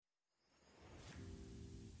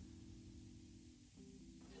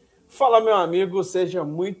Fala, meu amigo, seja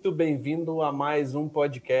muito bem-vindo a mais um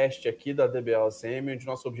podcast aqui da DBLCM, onde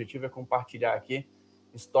nosso objetivo é compartilhar aqui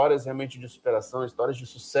histórias realmente de superação, histórias de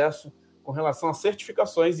sucesso com relação a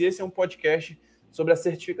certificações, e esse é um podcast sobre a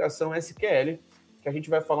certificação SQL, que a gente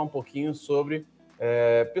vai falar um pouquinho sobre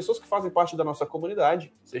pessoas que fazem parte da nossa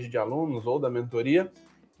comunidade, seja de alunos ou da mentoria,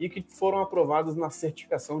 e que foram aprovadas na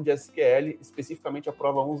certificação de SQL, especificamente a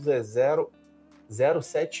prova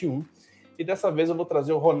 10071. E dessa vez eu vou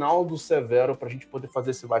trazer o Ronaldo Severo para a gente poder fazer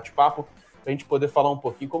esse bate-papo, para a gente poder falar um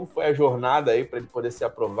pouquinho como foi a jornada aí para ele poder ser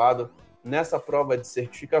aprovado nessa prova de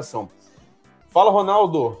certificação. Fala,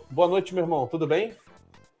 Ronaldo. Boa noite, meu irmão. Tudo bem?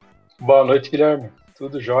 Boa noite, Guilherme.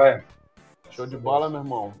 Tudo jóia. Show de bola, meu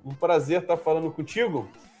irmão. Um prazer estar falando contigo.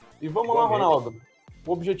 E vamos lá, Ronaldo.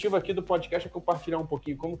 O objetivo aqui do podcast é compartilhar um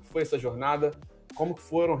pouquinho como que foi essa jornada, como que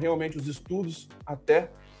foram realmente os estudos até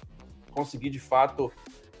conseguir, de fato,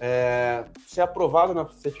 ser aprovado na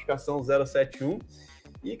certificação 071.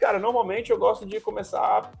 E, cara, normalmente eu gosto de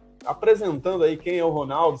começar apresentando aí quem é o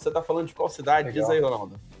Ronaldo. Você está falando de qual cidade? Legal. Diz aí,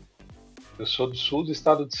 Ronaldo. Eu sou do sul do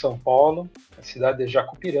estado de São Paulo, a cidade de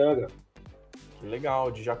Jacupiranga. Que legal,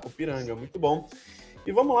 de Jacupiranga, muito bom.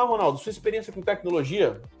 E vamos lá, Ronaldo, sua experiência com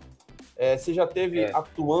tecnologia, você já esteve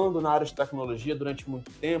atuando na área de tecnologia durante muito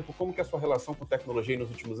tempo? Como que é a sua relação com tecnologia nos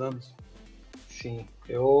últimos anos? Sim,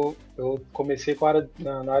 eu comecei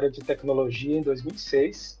na área de tecnologia em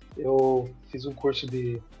 2006. Eu fiz um curso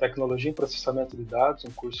de tecnologia em processamento de dados,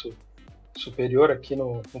 um curso superior aqui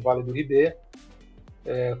no Vale do Ribeira.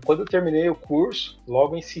 Quando eu terminei o curso,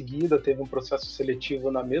 logo em seguida teve um processo seletivo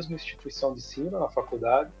na mesma instituição de ensino, na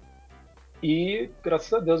faculdade, e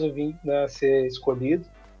graças a Deus eu vim ser escolhido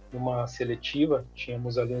numa seletiva.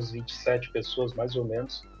 Tínhamos ali uns 27 pessoas mais ou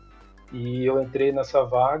menos, e eu entrei nessa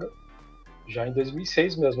vaga já em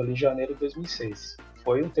 2006 mesmo, ali em janeiro de 2006.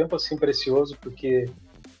 Foi um tempo assim precioso, porque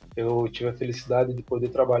eu tive a felicidade de poder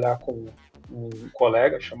trabalhar com um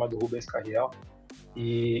colega chamado Rubens Carriel,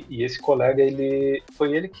 e esse colega,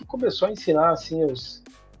 foi ele que começou a ensinar assim os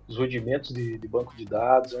rudimentos de banco de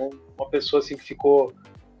dados. Uma pessoa assim que ficou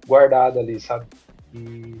guardada ali, sabe?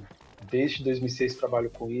 E desde 2006 trabalho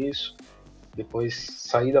com isso. Depois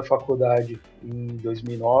saí da faculdade em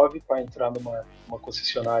 2009 para entrar numa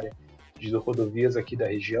concessionária de rodovias aqui da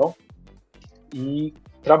região, e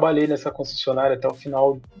trabalhei nessa concessionária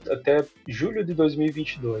até julho de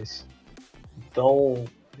 2022. Então,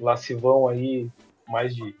 lá se vão aí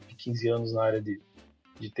mais de 15 anos na área de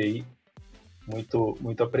TI. Muito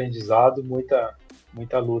aprendizado,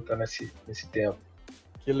 muita luta nesse tempo.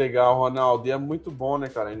 Que legal, Ronaldo. E é muito bom, né,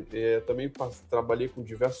 cara? Eu também trabalhei com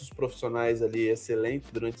diversos profissionais ali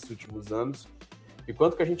excelentes durante esses últimos anos. E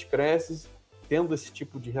quanto que a gente cresce tendo esse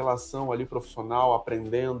tipo de relação ali profissional,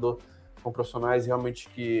 aprendendo com profissionais realmente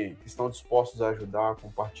que estão dispostos a ajudar, a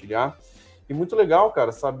compartilhar. E muito legal,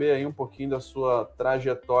 cara, saber aí um pouquinho da sua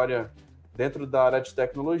trajetória dentro da área de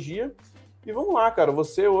tecnologia. E vamos lá, cara,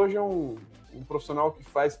 você hoje é um profissional que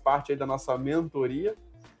faz parte aí da nossa mentoria,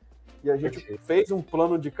 e a gente fez um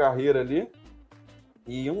plano de carreira ali,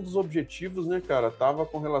 e um dos objetivos, né, cara,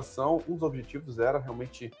 um dos objetivos era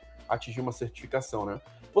realmente atingir uma certificação, né?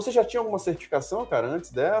 Você já tinha alguma certificação, cara, antes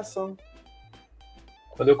dessa?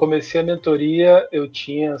 Quando eu comecei a mentoria, eu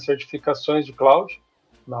tinha certificações de cloud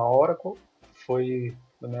na Oracle. Foi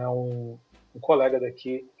um colega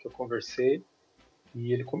daqui que eu conversei,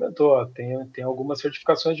 e ele comentou, tem algumas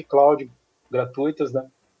certificações de cloud gratuitas, né,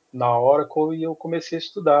 na Oracle, e eu comecei a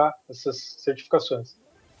estudar essas certificações.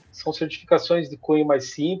 São certificações de cunho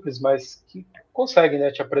mais simples, mas que conseguem, né,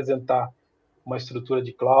 te apresentar uma estrutura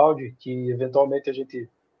de cloud que eventualmente a gente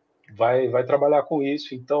vai trabalhar com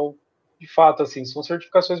isso. Então, de fato, assim, são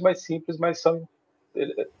certificações mais simples, mas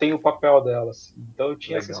tem o papel delas. Então, eu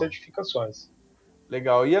tinha essas certificações.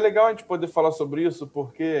 Legal. E é legal a gente poder falar sobre isso,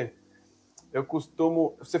 porque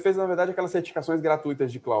você fez, na verdade, aquelas certificações gratuitas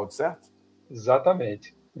de cloud, certo?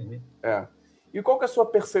 Exatamente. Uhum. E qual que é a sua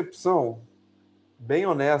percepção, bem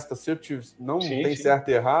honesta, se eu não tem certo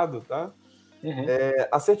e errado, tá? Uhum.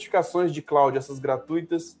 As certificações de cloud, essas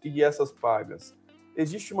gratuitas e essas pagas,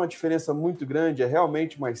 existe uma diferença muito grande? É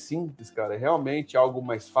realmente mais simples, cara? É realmente algo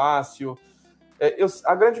mais fácil?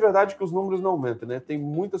 A grande verdade é que os números não aumentam, né? Tem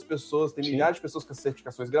muitas pessoas, tem milhares de pessoas com as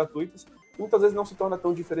certificações gratuitas, e muitas vezes não se torna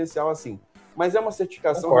tão diferencial assim. Mas é uma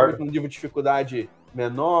certificação realmente num nível de dificuldade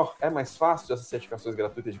menor? É mais fácil essas certificações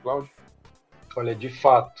gratuitas de cloud? Olha, de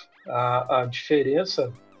fato, a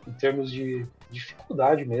diferença em termos de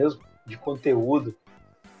dificuldade mesmo, de conteúdo,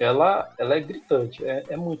 ela é gritante,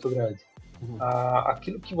 é muito grande. Uhum.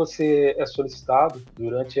 Aquilo que você é solicitado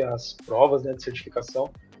durante as provas, né, de certificação,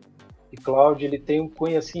 e cloud, ele tem um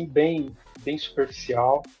cunho assim bem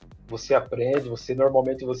superficial, você aprende,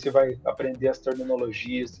 normalmente você vai aprender as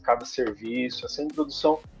terminologias de cada serviço. Essa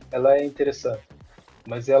introdução, ela é interessante,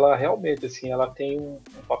 mas ela realmente, assim, ela tem um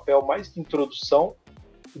papel mais de introdução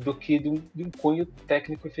do que de um cunho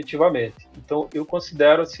técnico efetivamente. Então, eu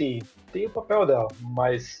considero, assim, tem o papel dela,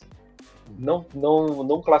 mas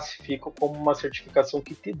não classifico como uma certificação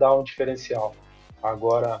que te dá um diferencial.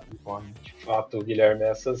 Agora, de fato, Guilherme,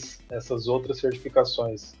 essas outras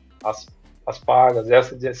certificações, as pagas,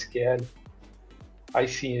 essa de SQL, aí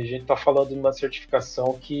sim, a gente está falando de uma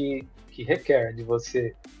certificação que requer de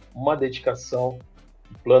você uma dedicação,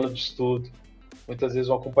 um plano de estudo, muitas vezes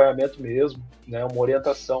um acompanhamento mesmo, né, uma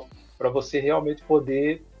orientação, para você realmente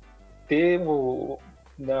poder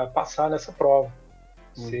passar nessa prova.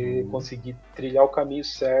 Você conseguir trilhar o caminho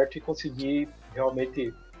certo e conseguir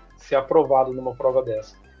realmente ser aprovado numa prova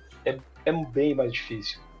dessa. É bem mais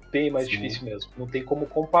difícil mesmo. Não tem como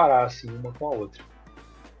comparar assim, uma com a outra.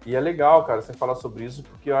 E é legal, cara, você falar sobre isso,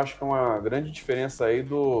 porque eu acho que é uma grande diferença aí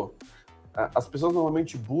as pessoas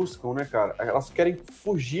normalmente buscam, né, cara? Elas querem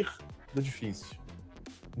fugir do difícil,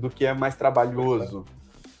 do que é mais trabalhoso.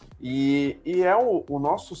 E é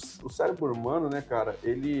o cérebro humano, né, cara?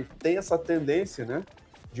 Ele tem essa tendência, né,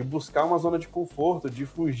 de buscar uma zona de conforto, de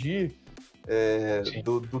fugir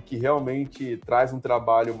do que realmente traz um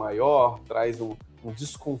trabalho maior, traz um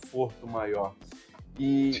desconforto maior.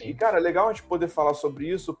 E, cara, é legal a gente poder falar sobre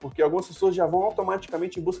isso, porque algumas pessoas já vão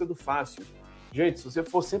automaticamente em busca do fácil. Gente, se você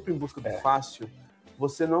for sempre em busca do fácil,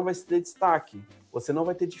 você não vai ter destaque, você não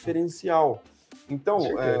vai ter diferencial. Então,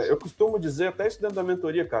 eu costumo dizer, até isso dentro da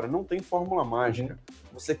mentoria, cara, não tem fórmula mágica.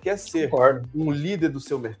 Você quer ser um líder do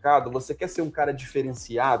seu mercado, você quer ser um cara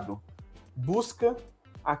diferenciado, busca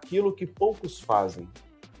aquilo que poucos fazem.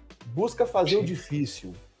 Busca fazer o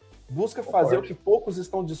difícil. Busca fazer o que poucos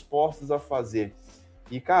estão dispostos a fazer.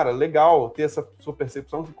 E, cara, legal ter essa sua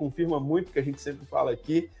percepção que confirma muito o que a gente sempre fala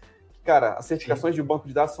aqui. Cara, as certificações de banco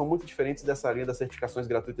de dados são muito diferentes dessa linha das certificações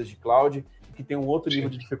gratuitas de cloud, que tem um outro nível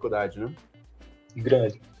de dificuldade, né?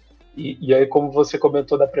 Grande. E aí, como você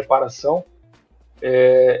comentou da preparação,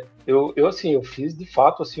 eu fiz de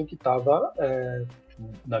fato assim o que estava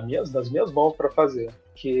nas minhas mãos para fazer,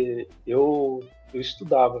 que eu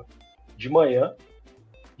estudava de manhã,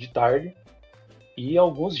 de tarde e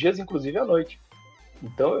alguns dias inclusive à noite.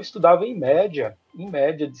 Então eu estudava em média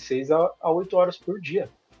de 6 a 8 horas por dia.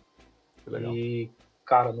 E,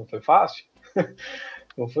 cara, não foi fácil.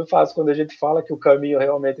 Não foi fácil. Quando a gente fala que o caminho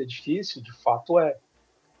realmente é difícil, de fato é.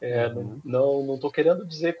 Não estou querendo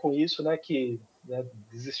dizer com isso, né, que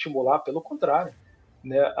desestimular, pelo contrário,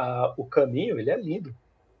 né, o caminho ele é lindo.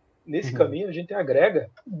 Nesse caminho a gente agrega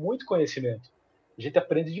muito conhecimento, a gente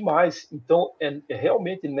aprende demais. Então é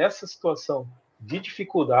realmente nessa situação de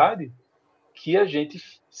dificuldade que a gente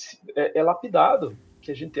é lapidado,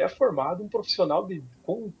 que a gente é formado um profissional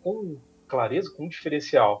com clareza, com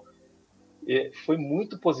diferencial. Foi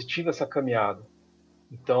muito positiva essa caminhada.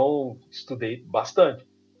 Então estudei bastante,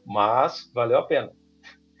 mas valeu a pena.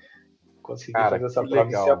 Consegui fazer essa prova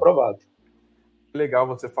e ser aprovado. Legal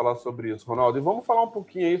você falar sobre isso, Ronaldo. E vamos falar um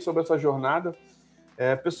pouquinho aí sobre essa jornada.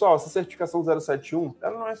 Pessoal, essa certificação 071,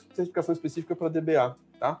 ela não é certificação específica para DBA,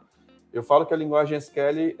 tá? Eu falo que a linguagem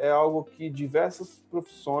SQL é algo que diversas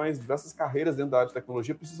profissões, diversas carreiras dentro da área de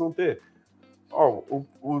tecnologia precisam ter.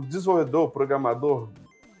 O desenvolvedor, o programador,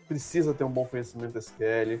 precisa ter um bom conhecimento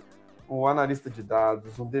SQL, um analista de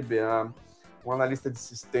dados, um DBA, um analista de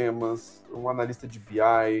sistemas, um analista de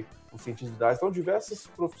BI, um cientista de dados. Então, diversas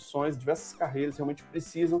profissões, diversas carreiras realmente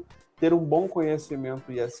precisam ter um bom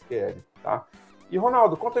conhecimento em SQL, tá? E,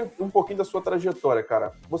 Ronaldo, conta um pouquinho da sua trajetória,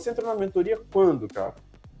 cara. Você entrou na mentoria quando, cara?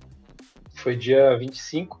 Foi dia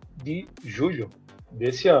 25 de julho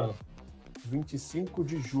desse ano. 25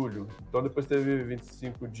 de julho. Então, depois teve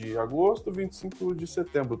 25 de agosto, 25 de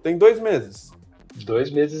setembro. Tem 2 meses?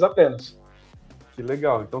 2 meses apenas. Que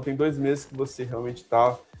legal. Então, tem 2 meses que você realmente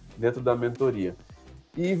está dentro da mentoria.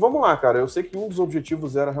 E vamos lá, cara. Eu sei que um dos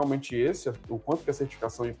objetivos era realmente esse, o quanto que a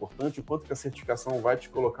certificação é importante, o quanto que a certificação vai te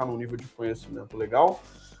colocar num nível de conhecimento legal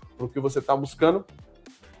para o que você está buscando.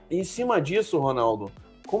 E em cima disso, Ronaldo,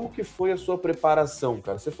 como que foi a sua preparação,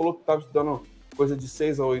 cara? Você falou que estava estudando coisa de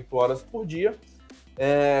 6 a 8 horas por dia.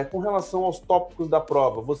 Com relação aos tópicos da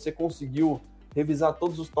prova, você conseguiu revisar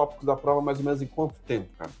todos os tópicos da prova mais ou menos em quanto tempo,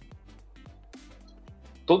 cara?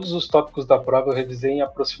 Todos os tópicos da prova eu revisei em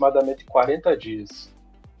aproximadamente 40 dias.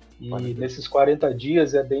 E nesses 40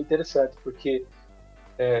 dias é bem interessante, porque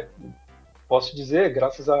posso dizer,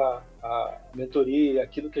 graças à mentoria,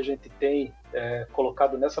 aquilo que a gente tem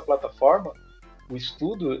colocado nessa plataforma, o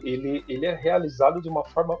estudo ele é realizado de uma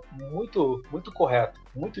forma muito, muito correta,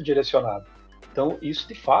 muito direcionada. Então, isso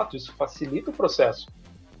de fato, isso facilita o processo,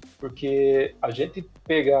 porque a gente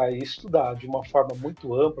pegar e estudar de uma forma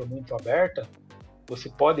muito ampla, muito aberta, você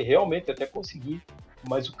pode realmente até conseguir,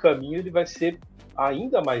 mas o caminho ele vai ser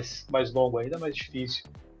ainda mais longo, ainda mais difícil.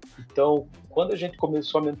 Então, quando a gente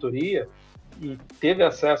começou a mentoria e teve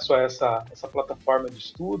acesso a essa plataforma de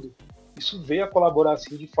estudo, isso veio a colaborar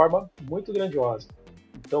assim, de forma muito grandiosa.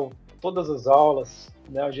 Então, todas as aulas,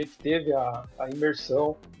 né, a gente teve a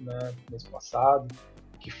imersão, né, mês passado,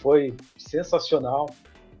 que foi sensacional.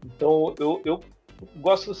 Então, eu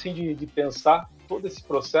gosto assim, de pensar todo esse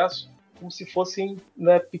processo como se fossem,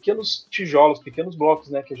 né, pequenos tijolos, pequenos blocos,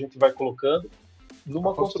 né, que a gente vai colocando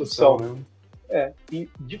numa construção. Né? E,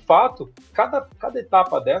 de fato, cada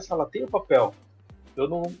etapa dessa, ela tem um papel. Eu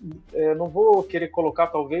não vou querer colocar,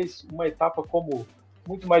 talvez, uma etapa como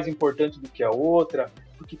muito mais importante do que a outra,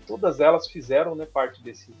 porque todas elas fizeram, né, parte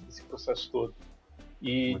desse processo todo.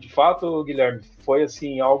 E, de fato, Guilherme, foi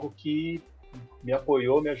assim algo que me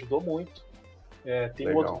apoiou, me ajudou muito. Tem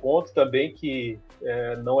um outro ponto também que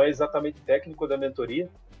não é exatamente técnico da mentoria,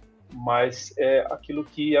 mas é aquilo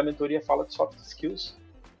que a mentoria fala de soft skills.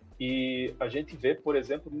 E a gente vê, por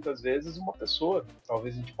exemplo, muitas vezes uma pessoa,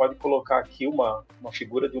 talvez a gente pode colocar aqui uma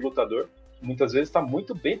figura de um lutador, que muitas vezes está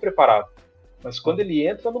muito bem preparado, mas quando ele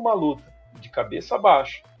entra numa luta de cabeça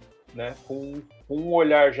baixa, né, com um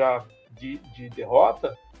olhar já de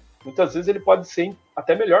derrota, muitas vezes ele pode ser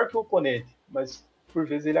até melhor que o oponente, mas por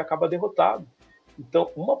vezes ele acaba derrotado.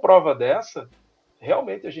 Então, uma prova dessa,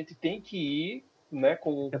 realmente a gente tem que ir, né,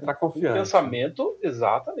 com um pensamento,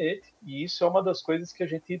 exatamente. E isso é uma das coisas que a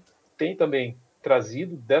gente tem também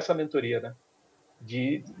trazido dessa mentoria, né?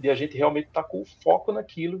 De a gente realmente estar com foco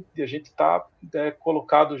naquilo, de a gente estar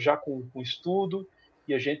colocado já com estudo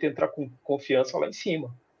e a gente entrar com confiança lá em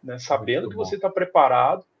cima, né? Sabendo que você está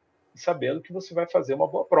preparado e sabendo que você vai fazer uma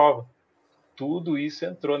boa prova. Tudo isso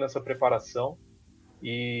entrou nessa preparação.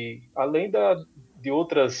 E além de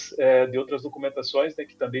outras documentações, né,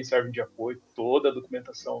 que também servem de apoio, toda a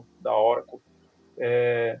documentação da Oracle,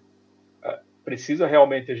 precisa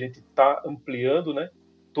realmente a gente estar ampliando, né,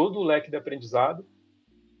 todo o leque de aprendizado,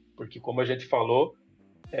 porque como a gente falou,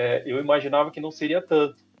 eu imaginava que não seria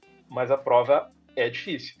tanto, mas a prova é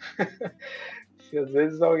difícil. Se às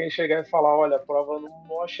vezes alguém chegar e falar, olha, a prova,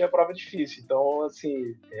 não achei a prova difícil, então,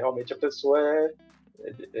 assim, realmente a pessoa é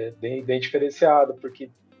bem diferenciada, porque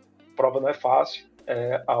a prova não é fácil.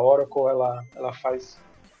 A Oracle, ela faz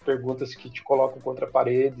perguntas que te colocam contra a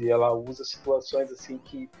parede, ela usa situações assim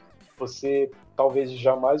que você talvez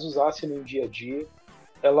jamais usasse no dia a dia.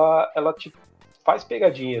 Ela te faz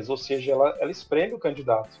pegadinhas, ou seja, ela espreme o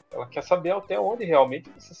candidato. Ela quer saber até onde realmente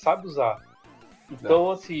você sabe usar. Então,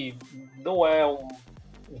 assim, não é um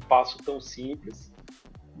passo tão simples,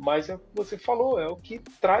 mas é o que você falou, é o que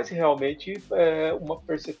traz realmente uma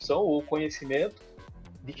percepção ou conhecimento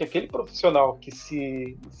de que aquele profissional que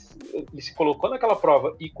se colocou naquela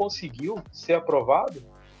prova e conseguiu ser aprovado,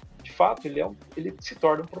 de fato, ele se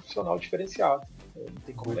torna um profissional diferenciado. Não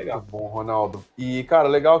tem como negar. Muito bom, Ronaldo. E, cara,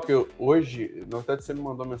 legal que hoje, na verdade, você me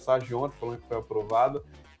mandou mensagem ontem falando que foi aprovado,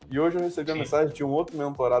 e hoje eu recebi a mensagem de um outro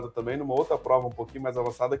mentorado também, numa outra prova um pouquinho mais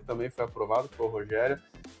avançada, que também foi aprovado, que foi o Rogério.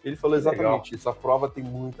 Ele falou exatamente isso. A prova tem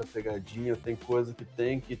muita pegadinha, tem coisa que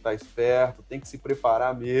tem que estar esperto, tem que se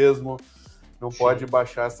preparar mesmo, não pode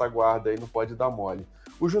baixar essa guarda aí, não pode dar mole.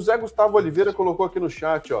 O José Gustavo Oliveira colocou aqui no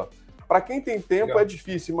chat, ó, para quem tem tempo é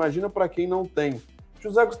difícil, imagina para quem não tem.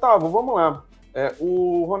 José Gustavo, vamos lá.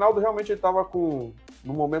 O Ronaldo realmente estava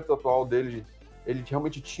no momento atual dele, ele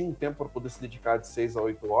realmente tinha um tempo para poder se dedicar de 6 a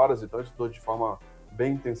 8 horas, então ele estudou de forma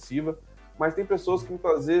bem intensiva, mas tem pessoas que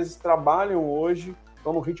muitas vezes trabalham hoje,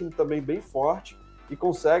 estão num ritmo também bem forte e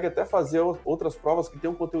conseguem até fazer outras provas que tem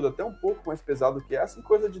um conteúdo até um pouco mais pesado que essa, em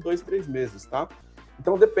coisa de 2, 3 meses, tá?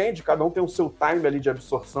 Então depende, cada um tem o seu time ali de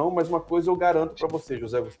absorção, mas uma coisa eu garanto para você,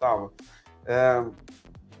 José Gustavo,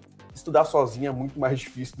 estudar sozinho é muito mais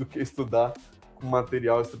difícil do que estudar com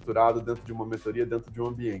material estruturado dentro de uma mentoria, dentro de um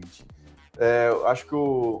ambiente. Acho que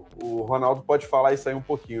o Ronaldo pode falar isso aí um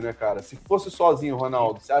pouquinho, né, cara? Se fosse sozinho,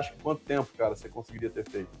 Ronaldo, você acha que quanto tempo, cara, você conseguiria ter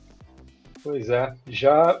feito? Pois é,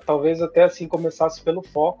 já talvez até assim começasse pelo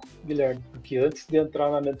foco, Guilherme, porque antes de entrar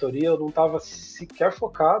na mentoria eu não estava sequer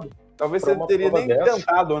focado. Talvez você não teria nem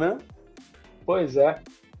tentado, né? Pois é,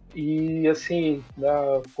 e assim,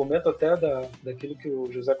 comento até daquilo que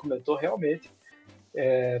o José comentou, realmente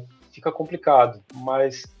fica complicado,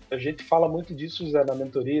 mas a gente fala muito disso, José, na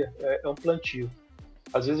mentoria, é um plantio.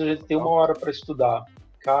 Às vezes a gente tem 1 hora para estudar,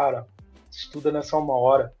 cara, estuda nessa 1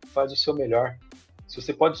 hora, faz o seu melhor. Se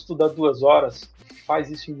você pode estudar 2 horas, faz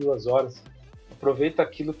isso em 2 horas. aproveita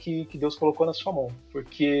aquilo que Deus colocou na sua mão,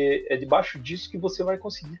 porque é debaixo disso que você vai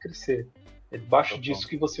conseguir crescer, é debaixo disso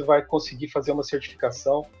que você vai conseguir fazer uma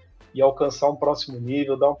certificação e alcançar um próximo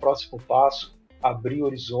nível, dar um próximo passo, abrir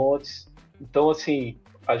horizontes. Então, assim,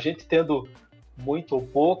 a gente tendo muito ou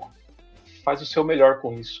pouco, faz o seu melhor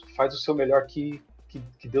com isso, faz o seu melhor que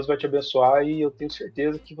Deus vai te abençoar e eu tenho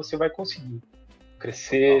certeza que você vai conseguir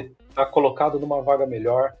crescer, estar colocado numa vaga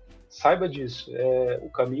melhor. Saiba disso, o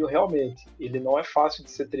caminho realmente, ele não é fácil de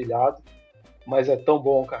ser trilhado, mas é tão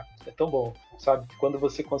bom, cara, é tão bom, sabe? Quando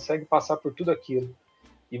você consegue passar por tudo aquilo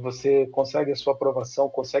e você consegue a sua aprovação,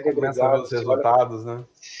 consegue Começa a agregar, ver os resultados, né?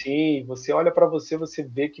 sim, você olha para você, você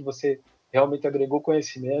vê que você realmente agregou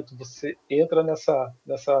conhecimento, você entra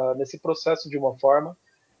nesse processo de uma forma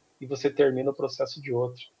e você termina o processo de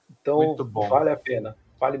outra. Então, Muito bom. vale a pena,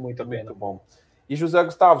 vale muito a pena. Muito bom. E José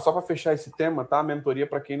Gustavo, só para fechar esse tema, tá? Mentoria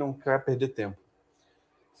para quem não quer perder tempo.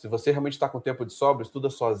 Se você realmente está com tempo de sobra, estuda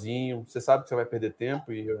sozinho, você sabe que você vai perder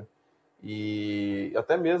tempo e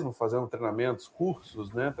até mesmo fazendo treinamentos,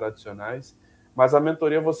 cursos, né, tradicionais, mas a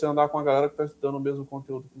mentoria é você andar com a galera que está estudando o mesmo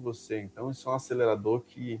conteúdo que você. Então, isso é um acelerador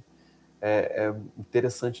que é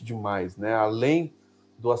interessante demais, né? Além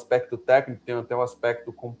do aspecto técnico, tem até o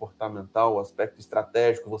aspecto comportamental, o aspecto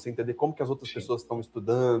estratégico, você entender como que as outras pessoas estão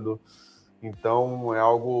estudando. Então, é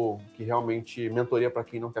algo que realmente mentoria para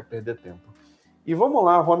quem não quer perder tempo. E vamos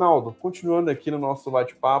lá, Ronaldo, continuando aqui no nosso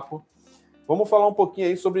bate-papo, vamos falar um pouquinho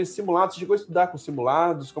aí sobre simulados. Chegou a estudar com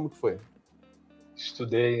simulados? Como que foi?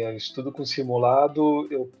 Estudo com simulado,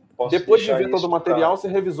 eu posso Depois de deixar ver todo isso o para... material, você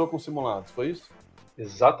revisou com simulados, foi isso?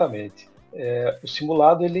 Exatamente. O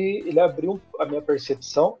simulado, ele abriu a minha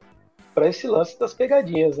percepção para esse lance das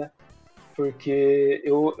pegadinhas, né? Porque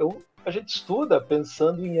a gente estuda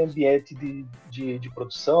pensando em ambiente de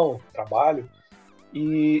produção, trabalho,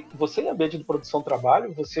 e você em ambiente de produção,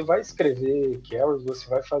 trabalho, você vai escrever carries, você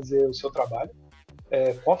vai fazer o seu trabalho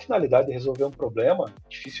com a finalidade de resolver um problema,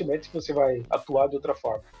 dificilmente você vai atuar de outra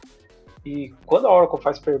forma. E quando a Oracle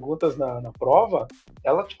faz perguntas na prova,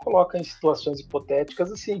 ela te coloca em situações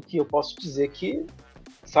hipotéticas assim, que eu posso dizer que,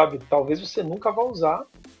 sabe, talvez você nunca vá usar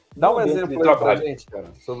Dá no um ambiente de exemplo aí pra trabalho. gente,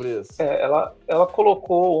 cara, sobre isso. Ela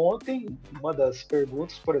colocou ontem uma das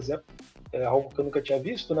perguntas, por exemplo, algo que eu nunca tinha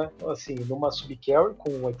visto, né? Assim, numa subquery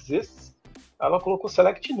com exists, ela colocou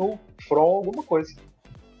select null from alguma coisa.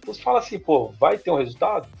 Então você fala assim, pô, vai ter um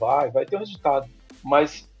resultado? Vai ter um resultado.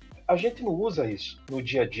 Mas a gente não usa isso no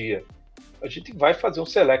dia a dia. A gente vai fazer um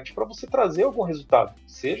select para você trazer algum resultado,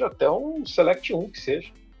 seja até um select 1 que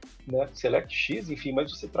seja, né? Select X, enfim,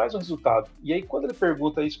 mas você traz um resultado. E aí quando ele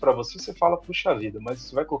pergunta isso para você, você fala, puxa vida, mas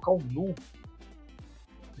você vai colocar um null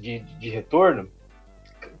de retorno?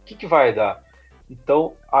 O que vai dar?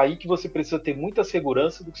 Então, aí que você precisa ter muita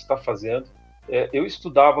segurança do que você está fazendo. Eu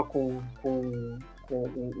estudava com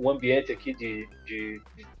um ambiente aqui de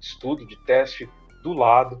estudo, de teste do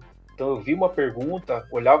lado. Então, eu vi uma pergunta,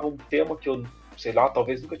 olhava um tema que eu, sei lá,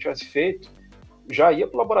 talvez nunca tivesse feito, já ia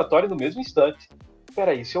para o laboratório no mesmo instante.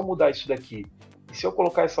 Espera aí, se eu mudar isso daqui, e se eu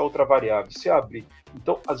colocar essa outra variável, se eu abrir...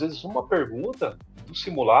 Então, às vezes, uma pergunta do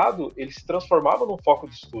simulado, ele se transformava num foco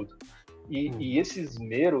de estudo. E esse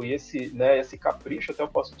esmero e esse capricho, até eu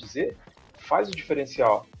posso dizer, faz o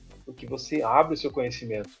diferencial, porque você abre o seu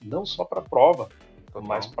conhecimento, não só para a prova,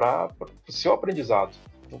 mas para o seu aprendizado.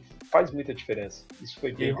 Então, faz muita diferença. Isso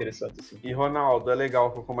foi bem interessante. Assim. E, Ronaldo, é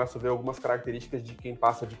legal que eu começo a ver algumas características de quem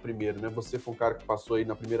passa de primeiro, né? Você foi um cara que passou aí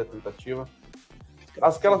na primeira tentativa.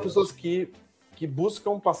 Aquelas pessoas que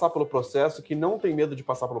buscam passar pelo processo, que não tem medo de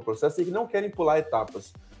passar pelo processo e que não querem pular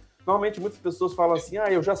etapas. Normalmente, muitas pessoas falam assim,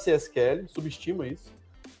 eu já sei SQL, subestima isso,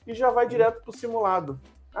 e já vai direto para o simulado.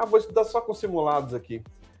 Vou estudar só com simulados aqui.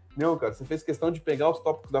 Não, cara, você fez questão de pegar os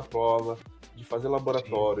tópicos da prova, de fazer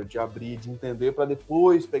laboratório, de abrir, de entender, para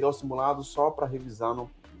depois pegar o simulado só para revisar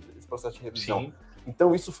nesse processo de revisão. Sim.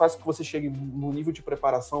 Então, isso faz com que você chegue num nível de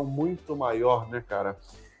preparação muito maior, né, cara?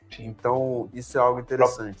 Sim. Então, isso é algo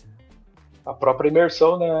interessante. A própria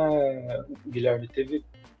imersão, né, Guilherme, teve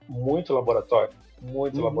muito laboratório.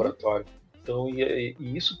 Muito laboratório. Então, e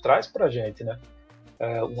isso traz para a gente, né?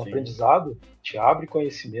 Um aprendizado te abre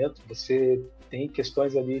conhecimento, você tem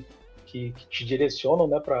questões ali que te direcionam,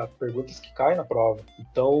 né, para perguntas que caem na prova.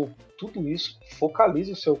 Então, tudo isso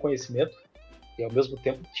focaliza o seu conhecimento e, ao mesmo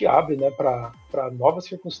tempo, te abre, né, para novas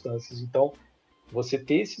circunstâncias. Então, você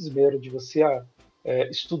ter esse esmero de você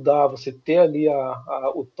estudar, você ter ali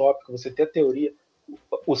o tópico, você ter a teoria,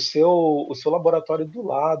 o seu laboratório do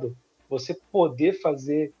lado, você poder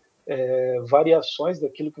fazer variações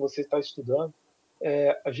daquilo que você está estudando,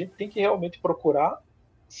 a gente tem que realmente procurar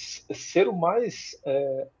ser o mais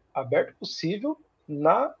aberto possível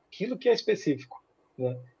na aquilo que é específico,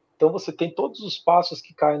 né? Então você tem todos os passos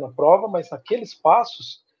que caem na prova, mas naqueles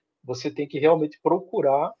passos você tem que realmente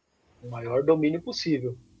procurar o maior domínio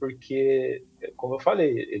possível, porque, como eu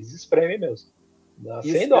falei, eles espremem mesmo, dá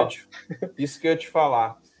sem dó. Isso que eu ia te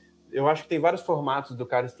falar. Eu acho que tem vários formatos do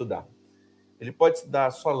cara estudar. Ele pode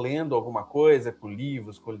estudar só lendo alguma coisa, com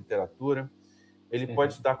livros, com literatura. Ele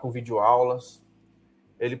pode estudar com videoaulas.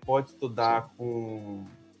 Ele pode estudar com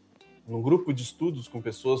num grupo de estudos com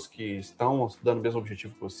pessoas que estão estudando o mesmo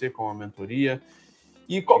objetivo que você, com uma mentoria.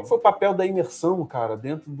 E qual foi o papel da imersão, cara,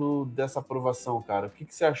 dentro dessa aprovação, cara? O que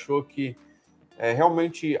você achou que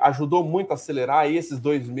realmente ajudou muito a acelerar aí esses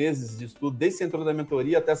 2 meses de estudo? Desde que você entrou da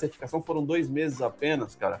mentoria até a certificação foram 2 meses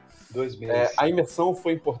apenas, cara. 2 meses. A imersão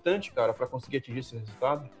foi importante, cara, para conseguir atingir esse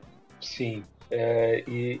resultado? Sim.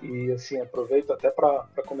 E assim, aproveito até para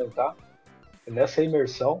comentar. Nessa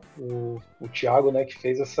imersão, o Thiago, né, que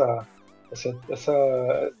fez essa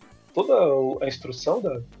toda a instrução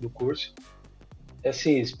do curso, é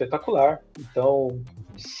assim, espetacular. Então,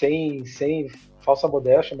 sem falsa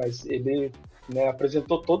modéstia, mas ele, né,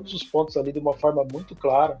 apresentou todos os pontos ali de uma forma muito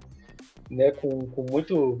clara, né, com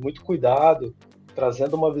muito cuidado,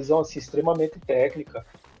 trazendo uma visão assim, extremamente técnica.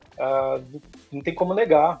 Não tem como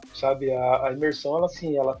negar, sabe? A imersão, ela,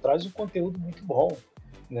 assim, ela traz um conteúdo muito bom,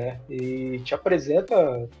 né? E te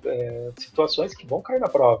apresenta situações que vão cair na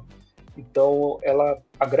prova. Então, ela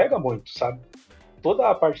agrega muito, sabe? Toda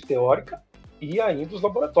a parte teórica e ainda os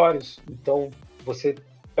laboratórios. Então, você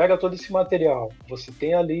pega todo esse material, você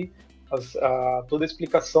tem ali toda a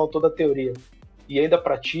explicação, toda a teoria, e ainda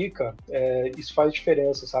pratica, isso faz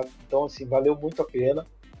diferença, sabe? Então, assim, valeu muito a pena,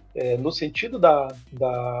 no sentido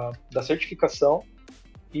da certificação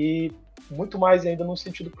e muito mais ainda no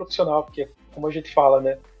sentido profissional, porque, como a gente fala,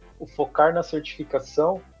 né, o focar na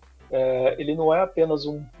certificação, ele não é apenas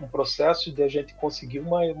um processo de a gente conseguir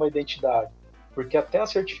uma identidade, porque até a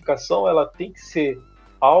certificação ela tem que ser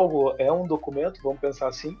algo, um documento, vamos pensar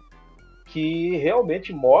assim, que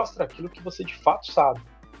realmente mostra aquilo que você de fato sabe.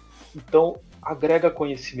 Então, agrega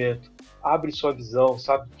conhecimento, abre sua visão,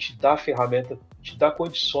 sabe? Te dá ferramenta, te dá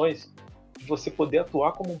condições de você poder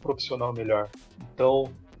atuar como um profissional melhor. Então,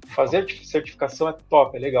 fazer certificação é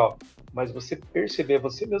top, é legal, mas você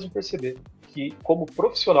mesmo perceber que como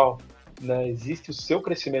profissional, né, existe o seu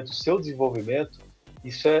crescimento, o seu desenvolvimento,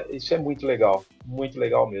 isso é muito legal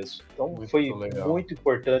mesmo. Então, muito foi legal. Muito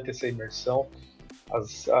importante essa imersão,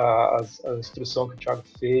 a instrução que o Thiago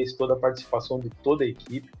fez, toda a participação de toda a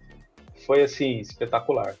equipe, foi assim,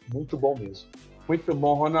 espetacular, muito bom mesmo. Muito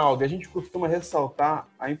bom, Ronaldo. E a gente costuma ressaltar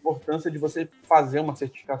a importância de você fazer uma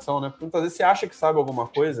certificação, né? Porque muitas vezes você acha que sabe alguma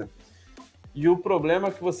coisa e o problema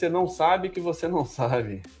é que você não sabe que você não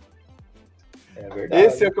sabe. É verdade.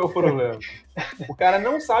 Esse é que é o problema. O cara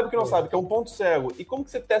não sabe que não sabe, que é um ponto cego. E como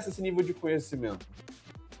que você testa esse nível de conhecimento?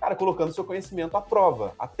 Cara, colocando seu conhecimento à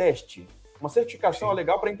prova, a teste. Uma certificação é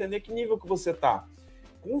legal para entender que nível que você está.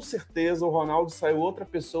 Com certeza o Ronaldo saiu outra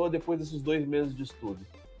pessoa depois desses 2 meses de estudo.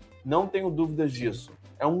 Não tenho dúvidas disso.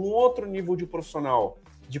 É um outro nível de profissional,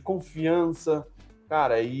 de confiança,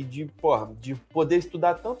 cara, e de poder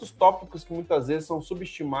estudar tantos tópicos que muitas vezes são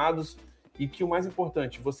subestimados e que o mais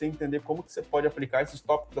importante, você entender como que você pode aplicar esses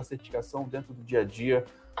tópicos da certificação dentro do dia a dia,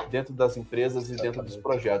 dentro das empresas e dentro dos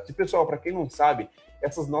projetos. E, pessoal, para quem não sabe,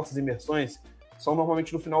 essas nossas imersões são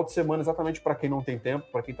normalmente no final de semana, exatamente para quem não tem tempo,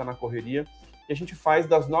 para quem está na correria, e a gente faz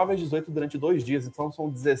das 9 às 18 durante 2 dias, então são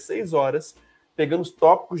 16 horas, pegando os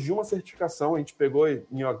tópicos de uma certificação. A gente pegou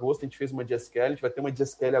em agosto, a gente fez uma de SQL, a gente vai ter uma de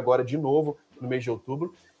SQL agora de novo, no mês de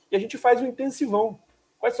outubro, e a gente faz um intensivão.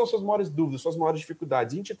 Quais são suas maiores dúvidas, suas maiores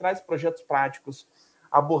dificuldades? A gente traz projetos práticos,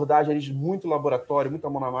 abordagem de muito laboratório, muita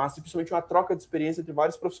mão na massa, e principalmente uma troca de experiência entre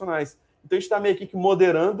vários profissionais. Então a gente está meio aqui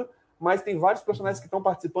moderando, mas tem vários profissionais que estão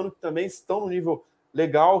participando que também estão no nível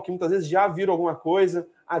legal, que muitas vezes já viram alguma coisa,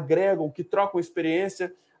 agregam, que trocam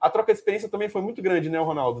experiência. A troca de experiência também foi muito grande, né,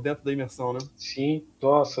 Ronaldo, dentro da imersão, né? Sim,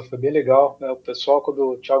 nossa, foi bem legal. O pessoal,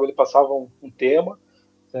 quando o Thiago ele passava um tema,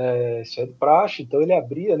 isso é de praxe, então ele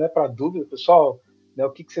abria, né, para dúvida. Pessoal, né, o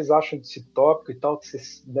que vocês acham desse tópico e tal, que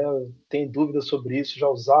vocês, né, têm dúvidas sobre isso, já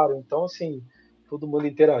usaram? Então, assim, todo mundo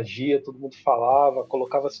interagia, todo mundo falava,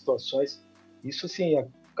 colocava situações. Isso, assim,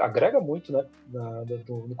 agrega muito, né,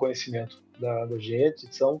 no conhecimento da gente.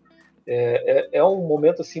 Então, é um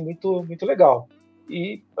momento, assim, muito, muito legal.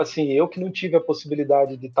 E, assim, eu que não tive a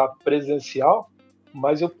possibilidade de estar presencial,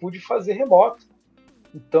 mas eu pude fazer remoto.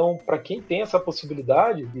 Então, para quem tem essa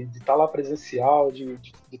possibilidade de estar lá presencial, de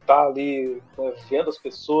estar ali, né, vendo as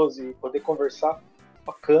pessoas e poder conversar,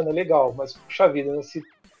 bacana, legal. Mas, puxa vida, né, se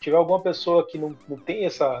tiver alguma pessoa que não tem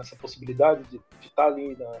essa possibilidade de estar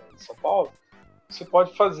ali em São Paulo, você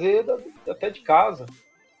pode fazer até de casa.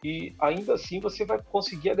 E ainda assim você vai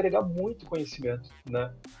conseguir agregar muito conhecimento,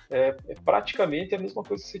 né? É praticamente a mesma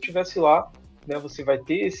coisa que se você estivesse lá, né? Você vai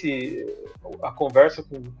ter a conversa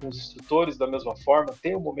com os instrutores da mesma forma,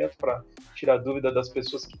 tem um momento para tirar dúvida das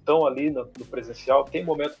pessoas que estão ali no presencial, tem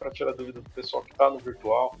momento para tirar dúvida do pessoal que está no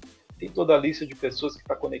virtual, tem toda a lista de pessoas que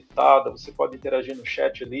está conectada, você pode interagir no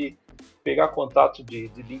chat ali, pegar contato de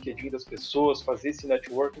LinkedIn das pessoas, fazer esse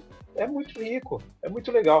networking. É muito rico, é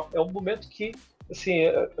muito legal. É um momento que assim,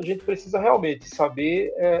 a gente precisa realmente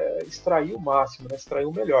saber extrair o máximo, né? Extrair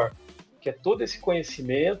o melhor, que é todo esse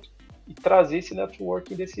conhecimento e trazer esse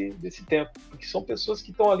networking desse tempo, porque são pessoas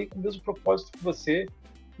que estão ali com o mesmo propósito que você,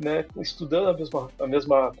 né? Estudando a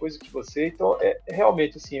mesma coisa que você, então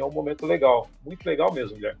realmente assim, é um momento legal, muito legal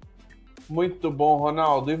mesmo, Guilherme. Muito bom,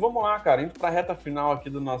 Ronaldo. E vamos lá, cara, indo para a reta final aqui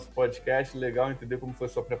do nosso podcast, legal entender como foi a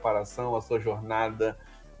sua preparação, a sua jornada,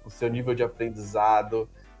 o seu nível de aprendizado.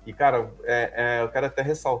 E, cara, eu quero até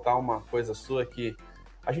ressaltar uma coisa sua, que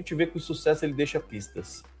a gente vê que o sucesso, ele deixa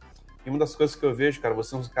pistas. E uma das coisas que eu vejo, cara,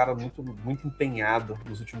 você é um cara muito, muito empenhado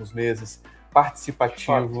nos últimos meses,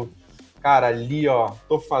 participativo. Cara, ali, ó,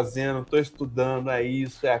 tô fazendo, tô estudando, é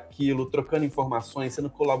isso, é aquilo, trocando informações, sendo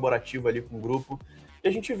colaborativo ali com o grupo. E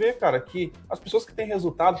a gente vê, cara, que as pessoas que têm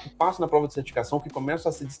resultado, que passam na prova de certificação, que começam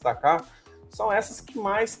a se destacar, são essas que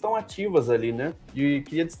mais estão ativas ali, né? E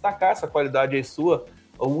queria destacar essa qualidade aí sua,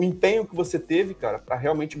 o empenho que você teve, cara, para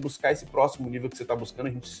realmente buscar esse próximo nível que você está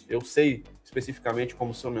buscando. Eu sei especificamente,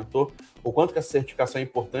 como seu mentor, o quanto que essa certificação é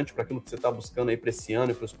importante para aquilo que você está buscando aí para esse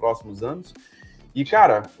ano e para os próximos anos. E,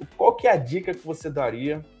 cara, qual que é a dica que você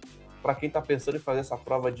daria para quem está pensando em fazer essa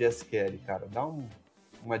prova de SQL, cara? Dá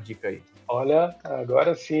uma dica aí. Olha,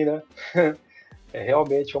 agora sim, né? É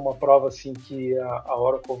realmente uma prova assim que a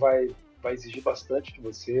Oracle vai exigir bastante de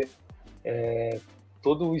você.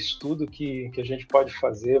 Todo o estudo que a gente pode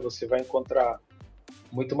fazer, você vai encontrar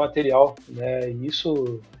muito material, né? E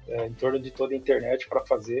isso em torno de toda a internet para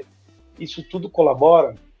fazer. Isso tudo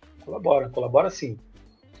colabora sim.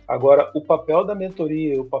 Agora, o papel da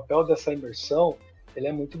mentoria, o papel dessa imersão, ele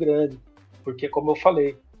é muito grande, porque como eu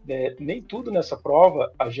falei, nem tudo nessa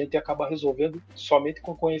prova a gente acaba resolvendo somente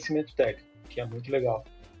com conhecimento técnico, que é muito legal.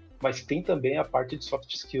 Mas tem também a parte de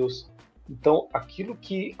soft skills. Então, aquilo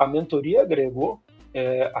que a mentoria agregou,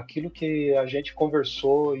 aquilo que a gente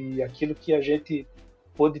conversou e aquilo que a gente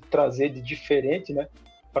pôde trazer de diferente, né,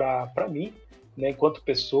 para mim, né, enquanto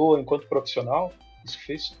pessoa, enquanto profissional, isso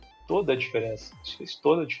fez toda a diferença. Isso fez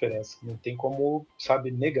toda a diferença. Não tem como, sabe,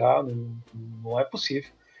 negar, não é possível.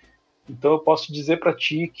 Então, eu posso dizer para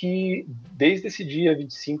ti que desde esse dia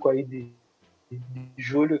 25 aí de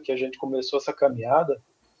julho que a gente começou essa caminhada,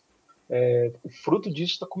 o fruto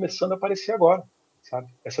disso está começando a aparecer agora, sabe?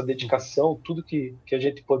 Essa dedicação, tudo que a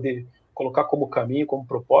gente poder colocar como caminho, como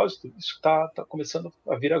propósito, isso está começando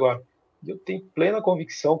a vir agora. E eu tenho plena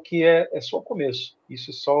convicção que é só o começo.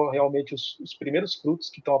 Isso é só realmente os primeiros frutos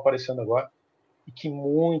que estão aparecendo agora e que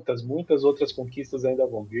muitas, muitas outras conquistas ainda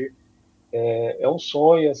vão vir. É um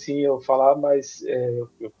sonho, assim, eu falar, mas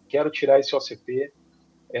eu quero tirar esse OCP.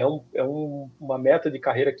 Uma meta de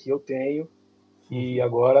carreira que eu tenho. E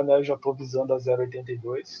agora, né, eu já estou visando a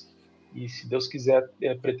 0,82 e, se Deus quiser,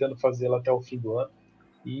 pretendo fazê-la até o fim do ano.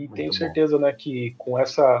 E Muito tenho bom. certeza, né, que com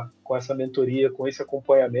essa mentoria, com esse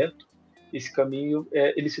acompanhamento, esse caminho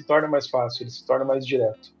ele se torna mais fácil, ele se torna mais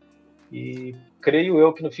direto. E creio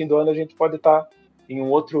eu que no fim do ano a gente pode estar em um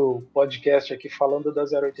outro podcast aqui falando da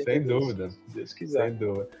 0,82. Sem dúvida. Se Deus quiser. Sem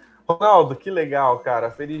dúvida. Ronaldo, que legal, cara.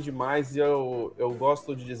 Feliz demais. E eu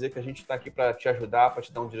gosto de dizer que a gente está aqui para te ajudar, para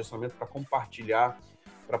te dar um direcionamento, para compartilhar,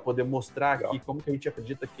 para poder mostrar aqui como que a gente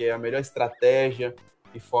acredita que é a melhor estratégia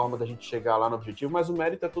e forma da gente chegar lá no objetivo. Mas o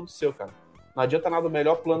mérito é todo seu, cara. Não adianta nada, o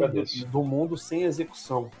melhor plano do mundo sem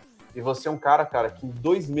execução. E você é um cara, que em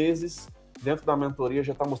 2 meses, dentro da mentoria,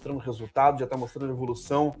 já está mostrando resultado, já está mostrando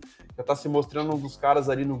evolução, já está se mostrando um dos caras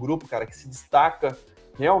ali no grupo, cara, que se destaca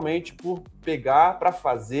realmente por pegar para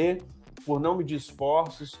fazer, por não medir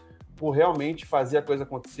esforços, por realmente fazer a coisa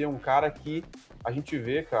acontecer. Um cara que a gente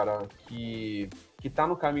vê, cara, que está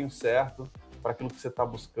no caminho certo para aquilo que você está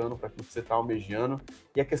buscando, para aquilo que você está almejando.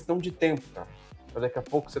 E é questão de tempo, cara. Daqui a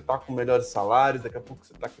pouco você está com melhores salários, daqui a pouco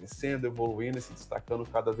você está crescendo, evoluindo e se destacando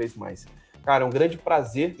cada vez mais. Cara, é um grande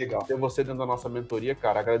prazer ter você dentro da nossa mentoria,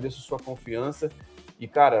 cara. Agradeço sua confiança e,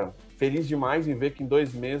 cara, feliz demais em ver que em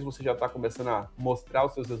 2 meses você já está começando a mostrar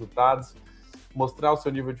os seus resultados, mostrar o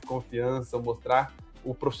seu nível de confiança, mostrar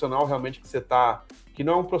o profissional realmente que você está... Que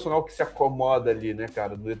não é um profissional que se acomoda ali, né,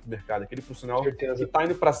 cara, dentro do mercado. Aquele profissional que está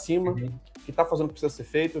indo para cima, que está fazendo o que precisa ser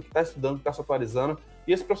feito, que está estudando, que está se atualizando.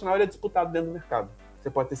 E esse profissional ele é disputado dentro do mercado. Você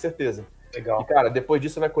pode ter certeza. Legal. E, cara, depois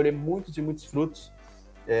disso você vai colher muitos e muitos frutos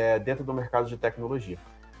dentro do mercado de tecnologia.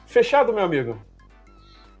 Fechado, meu amigo?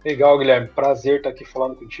 Legal, Guilherme. Prazer estar aqui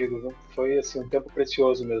falando contigo, viu? Foi, assim, um tempo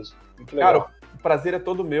precioso mesmo. Muito legal. Cara, o prazer é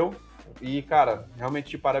todo meu. E, cara, realmente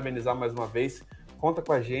te parabenizar mais uma vez. Conta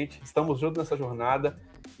com a gente, estamos juntos nessa jornada.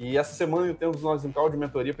 E essa semana temos nós um call de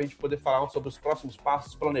mentoria para a gente poder falar sobre os próximos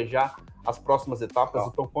passos, planejar as próximas etapas. Legal.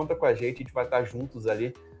 Então, conta com a gente vai estar juntos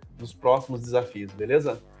ali nos próximos desafios,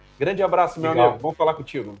 beleza? Grande abraço, meu Legal. amigo. Bom falar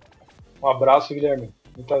contigo. Um abraço, Guilherme.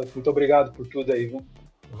 Muito obrigado por tudo aí, viu?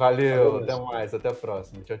 Valeu, até mais, até a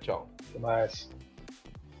próxima. Tchau, tchau. Até mais.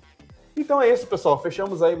 Então é isso, pessoal.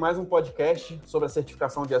 Fechamos aí mais um podcast sobre a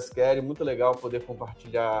certificação de SQL. Muito legal poder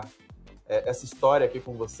compartilhar essa história aqui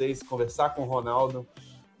com vocês, conversar com o Ronaldo.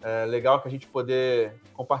 Legal que a gente poder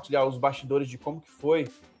compartilhar os bastidores de como que foi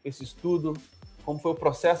esse estudo, como foi o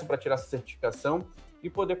processo para tirar essa certificação e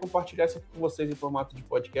poder compartilhar isso aqui com vocês em formato de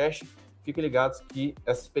podcast. Fiquem ligados que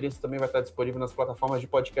essa experiência também vai estar disponível nas plataformas de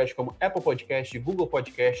podcast como Apple Podcast, Google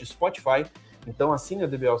Podcast, Spotify. Então assine a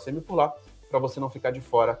DBL sempre por lá para você não ficar de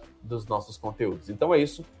fora dos nossos conteúdos. Então é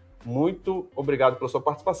isso. Muito obrigado pela sua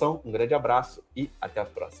participação. Um grande abraço e até a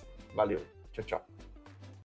próxima. Valeu. Tchau, tchau.